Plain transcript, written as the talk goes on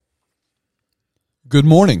Good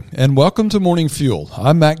morning, and welcome to Morning Fuel.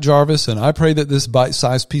 I'm Mac Jarvis, and I pray that this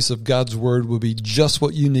bite-sized piece of God's Word will be just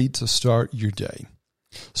what you need to start your day.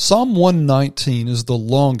 Psalm 119 is the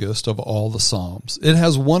longest of all the Psalms. It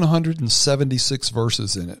has 176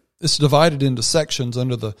 verses in it. It's divided into sections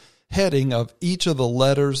under the heading of each of the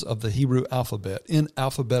letters of the Hebrew alphabet in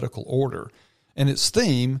alphabetical order, and its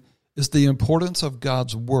theme is the importance of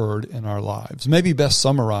God's Word in our lives, maybe best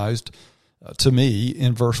summarized to me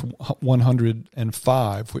in verse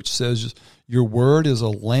 105, which says, "Your word is a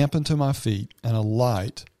lamp unto my feet and a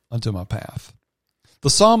light unto my path." The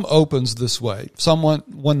psalm opens this way, Psalm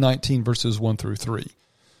 119, verses 1 through 3.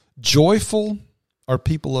 Joyful are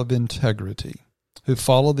people of integrity who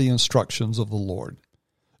follow the instructions of the Lord.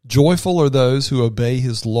 Joyful are those who obey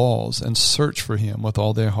his laws and search for him with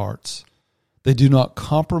all their hearts. They do not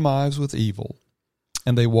compromise with evil,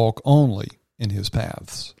 and they walk only in his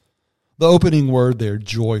paths. The opening word there,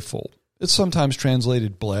 joyful, it's sometimes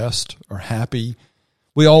translated blessed or happy.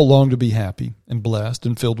 We all long to be happy and blessed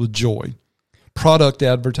and filled with joy. Product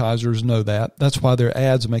advertisers know that. That's why their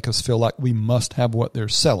ads make us feel like we must have what they're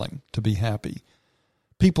selling to be happy.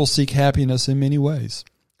 People seek happiness in many ways: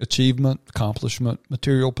 achievement, accomplishment,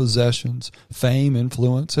 material possessions, fame,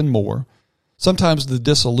 influence, and more. Sometimes the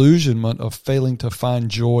disillusionment of failing to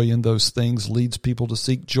find joy in those things leads people to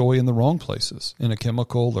seek joy in the wrong places, in a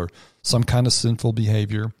chemical or some kind of sinful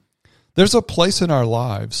behavior. There's a place in our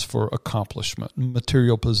lives for accomplishment,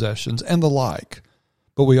 material possessions, and the like,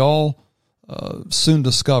 but we all soon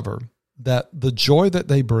discover that the joy that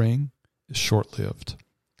they bring is short-lived.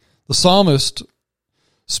 The psalmist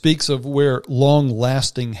speaks of where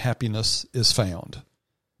long-lasting happiness is found.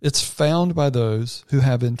 It's found by those who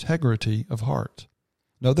have integrity of heart.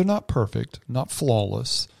 No, they're not perfect, not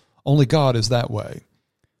flawless. Only God is that way.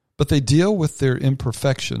 But they deal with their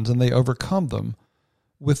imperfections and they overcome them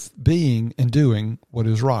with being and doing what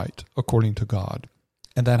is right according to God.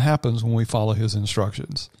 And that happens when we follow his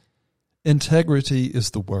instructions. Integrity is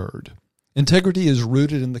the word. Integrity is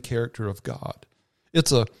rooted in the character of God.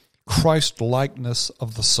 It's a Christ-likeness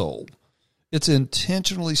of the soul. It's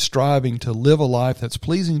intentionally striving to live a life that's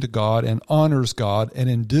pleasing to God and honors God, and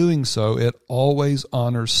in doing so, it always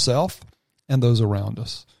honors self and those around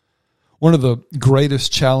us. One of the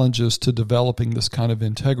greatest challenges to developing this kind of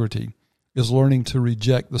integrity is learning to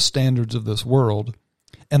reject the standards of this world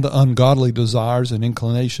and the ungodly desires and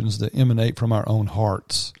inclinations that emanate from our own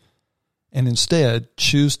hearts, and instead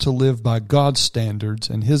choose to live by God's standards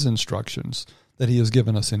and his instructions that he has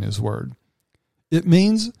given us in his word. It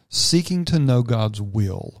means seeking to know God's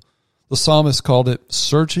will. The psalmist called it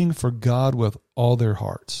searching for God with all their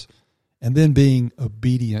hearts, and then being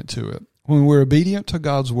obedient to it. When we're obedient to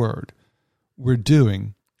God's word, we're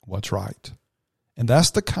doing what's right. And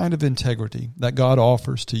that's the kind of integrity that God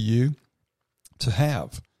offers to you to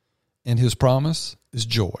have. And his promise is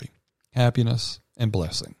joy, happiness, and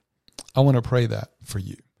blessing. I want to pray that for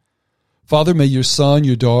you. Father, may your son,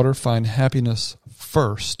 your daughter find happiness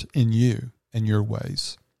first in you and your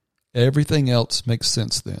ways. Everything else makes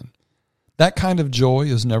sense then. That kind of joy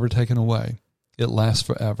is never taken away. It lasts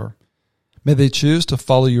forever. May they choose to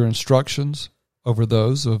follow your instructions over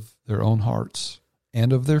those of their own hearts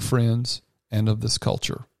and of their friends and of this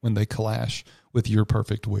culture when they clash with your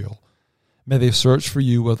perfect will. May they search for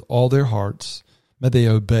you with all their hearts. May they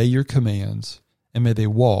obey your commands, and may they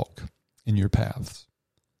walk in your paths.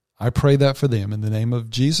 I pray that for them in the name of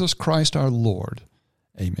Jesus Christ our Lord.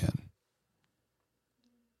 Amen.